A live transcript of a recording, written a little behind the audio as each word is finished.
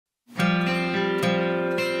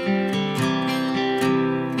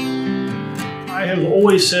have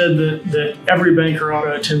always said that every banker ought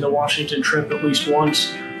to attend the Washington trip at least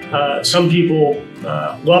once. Some people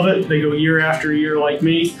love it. They go year after year like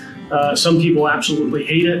me. Some people absolutely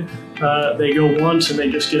hate it. They go once and they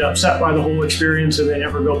just get upset by the whole experience and they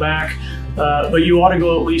never go back. But you ought to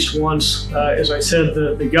go at least once. As I said,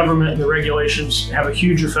 the government and the regulations have a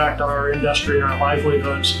huge effect on our industry and our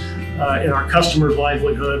livelihoods, and our customers'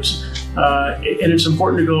 livelihoods. And it's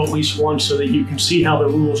important to go at least once so that you can see how the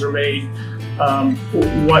rules are made,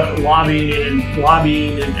 what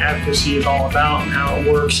lobbying and advocacy is all about and how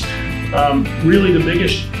it works. Really the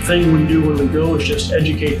biggest thing we do when we go is just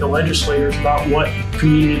educate the legislators about what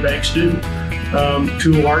community banks do.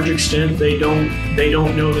 To a large extent, they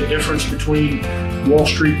don't know the difference between Wall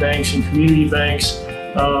Street banks and community banks,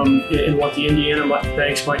 and what the Indiana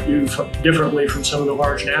banks might do differently from some of the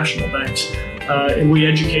large national banks. And we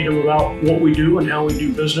educate them about what we do and how we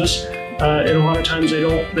do business. And a lot of times they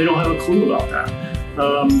don't have a clue about that.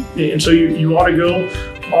 And so you ought to go.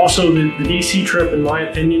 Also, the DC trip, in my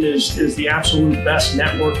opinion, is the absolute best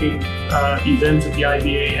networking event that the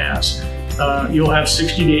IBA has. You'll have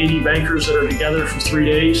 60 to 80 bankers that are together for 3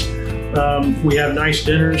 days. We have nice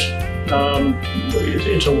dinners.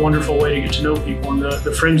 It's a wonderful way to get to know people. And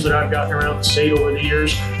the friends that I've gotten around the state over the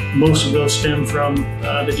years, most of those stem from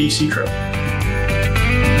the DC trip.